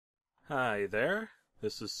Hi there,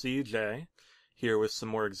 this is CJ, here with some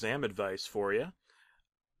more exam advice for you.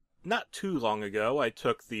 Not too long ago, I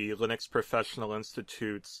took the Linux Professional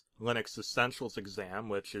Institute's Linux Essentials exam,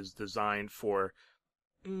 which is designed for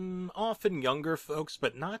often younger folks,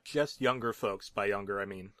 but not just younger folks. By younger, I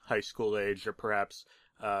mean high school age or perhaps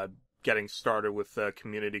uh, getting started with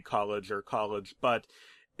community college or college, but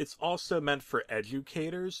it's also meant for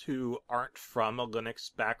educators who aren't from a Linux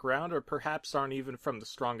background or perhaps aren't even from the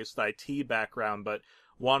strongest IT background, but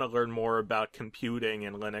want to learn more about computing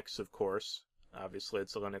and Linux, of course. Obviously,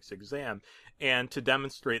 it's a Linux exam. And to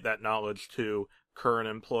demonstrate that knowledge to current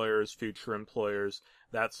employers, future employers,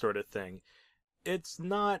 that sort of thing. It's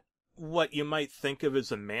not what you might think of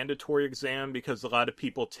as a mandatory exam because a lot of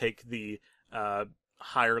people take the uh,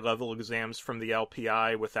 higher level exams from the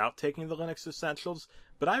LPI without taking the Linux Essentials,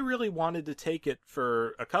 but I really wanted to take it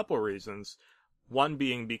for a couple reasons. One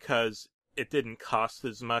being because it didn't cost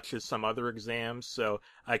as much as some other exams, so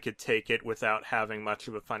I could take it without having much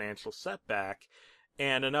of a financial setback.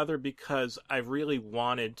 And another because I really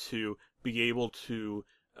wanted to be able to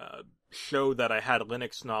show that I had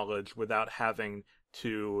Linux knowledge without having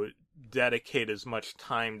to dedicate as much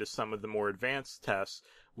time to some of the more advanced tests,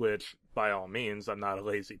 which, by all means, I'm not a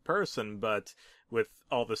lazy person, but with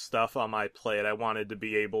all the stuff on my plate, I wanted to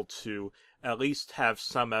be able to at least have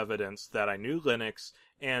some evidence that I knew Linux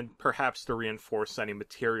and perhaps to reinforce any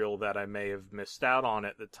material that I may have missed out on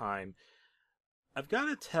at the time. I've got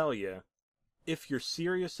to tell you, if you're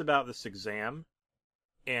serious about this exam,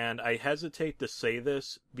 and I hesitate to say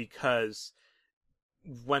this because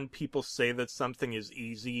when people say that something is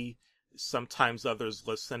easy, sometimes others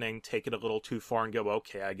listening take it a little too far and go,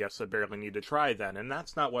 okay, I guess I barely need to try then. And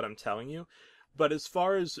that's not what I'm telling you. But as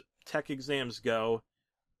far as tech exams go,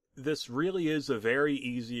 this really is a very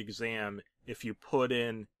easy exam if you put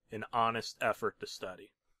in an honest effort to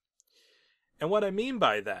study. And what I mean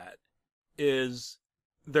by that is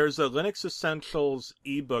there's a Linux Essentials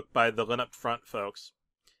ebook by the Linux Front folks,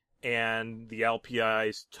 and the LPI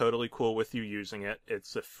is totally cool with you using it.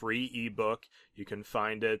 It's a free ebook. You can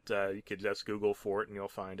find it. You could just Google for it and you'll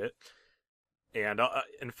find it. And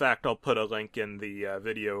in fact, I'll put a link in the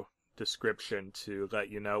video description to let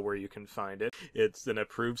you know where you can find it. It's an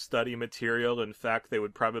approved study material. In fact, they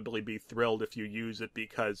would probably be thrilled if you use it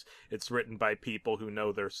because it's written by people who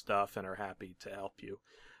know their stuff and are happy to help you.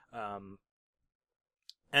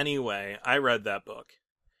 Anyway, I read that book,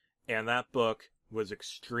 and that book was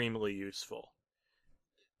extremely useful.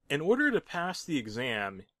 In order to pass the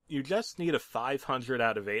exam, you just need a 500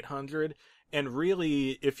 out of 800, and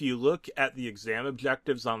really, if you look at the exam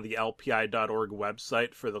objectives on the lpi.org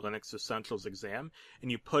website for the Linux Essentials exam,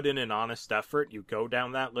 and you put in an honest effort, you go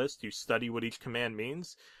down that list, you study what each command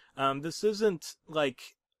means, this isn't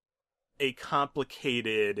like a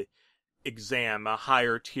complicated exam, a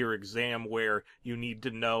higher tier exam where you need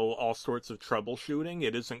to know all sorts of troubleshooting.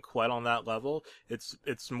 It isn't quite on that level.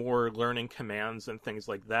 It's more learning commands and things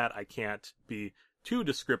like that. I can't be too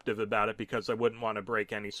descriptive about it because I wouldn't want to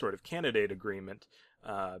break any sort of candidate agreement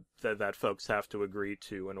that folks have to agree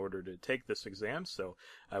to in order to take this exam, so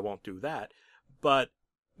I won't do that. But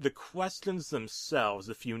the questions themselves,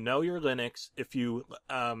 if you know your Linux, if you,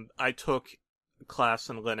 I took a class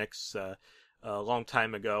in Linux a long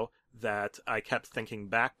time ago that I kept thinking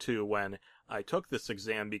back to when I took this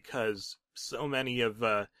exam because so many of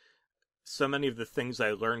the things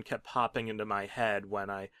I learned kept popping into my head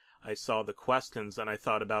when I saw the questions and I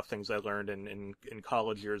thought about things I learned in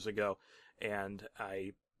college years ago, and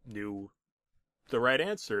I knew the right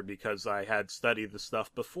answer because I had studied the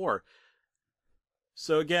stuff before.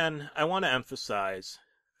 So again, I want to emphasize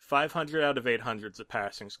 500 out of 800 is a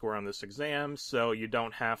passing score on this exam, so you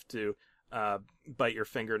don't have to bite your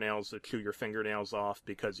fingernails or chew your fingernails off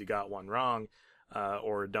because you got one wrong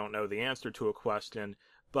or don't know the answer to a question.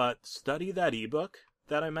 But study that ebook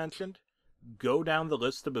that I mentioned, go down the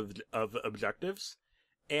list of objectives,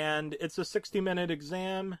 and it's a 60-minute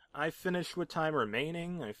exam. I finished with time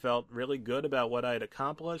remaining. I felt really good about what I had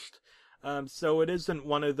accomplished. So it isn't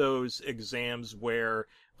one of those exams where,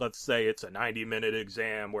 let's say it's a 90-minute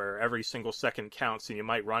exam where every single second counts and you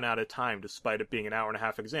might run out of time despite it being an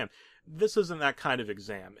hour-and-a-half exam. This isn't that kind of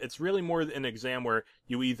exam. It's really more an exam where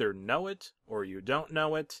you either know it or you don't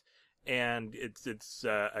know it, and it's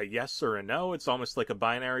a yes or a no. It's almost like a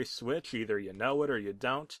binary switch. Either you know it or you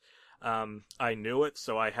don't. I knew it,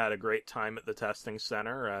 so I had a great time at the testing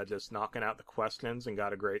center, just knocking out the questions and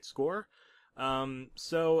got a great score.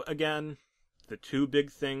 So again, the two big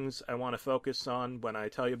things I want to focus on when I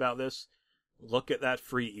tell you about this: look at that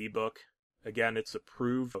free ebook. Again, it's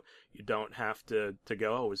approved. You don't have to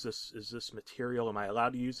go, oh, is this material? Am I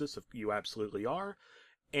allowed to use this? If you absolutely are.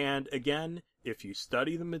 And again, if you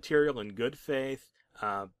study the material in good faith,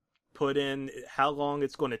 put in how long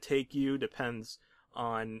it's going to take you depends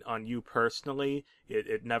on you personally.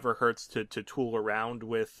 It never hurts to tool around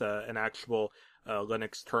with an actual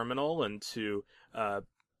Linux terminal and to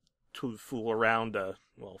fool around.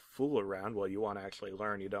 Well, you want to actually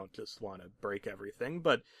learn. You don't just want to break everything.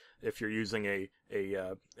 But if you're using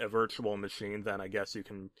a virtual machine, then I guess you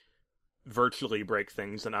can virtually break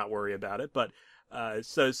things and not worry about it. But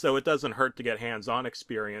so it doesn't hurt to get hands-on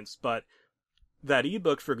experience. But that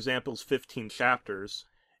ebook, for example, is 15 chapters.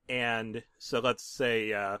 And so let's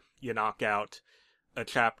say you knock out a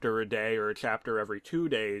chapter a day or a chapter every 2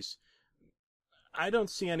 days. I don't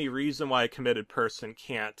see any reason why a committed person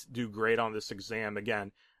can't do great on this exam.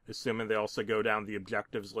 Again, assuming they also go down the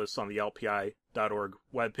objectives list on the LPI.org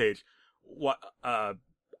webpage.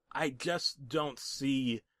 I just don't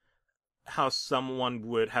see how someone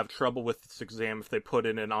would have trouble with this exam if they put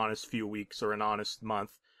in an honest few weeks or an honest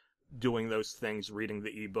month doing those things, reading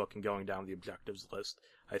the ebook and going down the objectives list.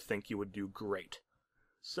 I think you would do great.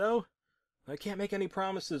 So, I can't make any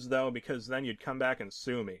promises though, because then you'd come back and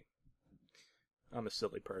sue me. I'm a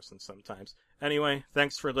silly person sometimes. Anyway,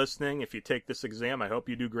 thanks for listening. If you take this exam, I hope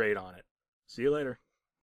you do great on it. See you later.